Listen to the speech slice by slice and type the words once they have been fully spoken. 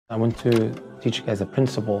I want to teach you guys a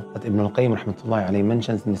principle that Ibn al-Qayyim rahmatullahi alayhi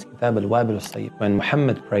mentions in his kitab al-Wabil al-Sayyib. When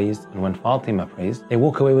Muhammad prays and when Fatima prays, they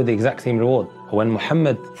walk away with the exact same reward. When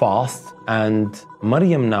Muhammad fasts and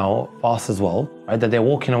Maryam now fasts as well, right, that they're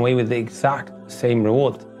walking away with the exact same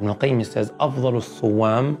reward. Ibn al-Qayyim says, أفضل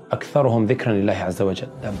الصوام أكثرهم ذكرا لله عز وجل.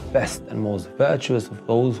 The best and most virtuous of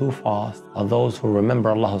those who fast are those who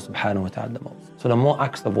remember Allah subhanahu wa ta'ala the most. So the more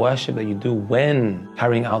acts of worship that you do when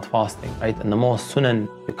carrying out fasting, right, and the more sunan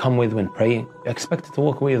you come with when praying, you're expected to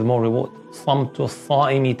walk away with more reward. صَمْتُ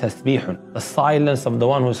الصَّائِمِ تَسْبِيحٌ. The silence of the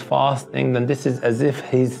one who's fasting, then this is as if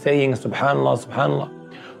he's saying subhanallah, subhanallah.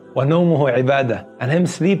 وَنَوْمُهُ عِبَادَةٌ. And him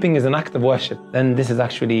sleeping is an act of worship. Then this is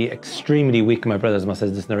actually extremely weak, my brothers,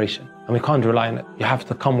 says this narration. And we can't rely on it. You have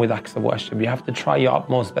to come with acts of worship. You have to try your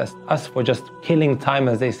utmost best. As for just killing time,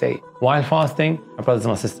 as they say, while fasting, my brothers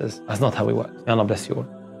and my sisters, that's not how we work. May Allah bless you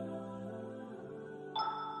all.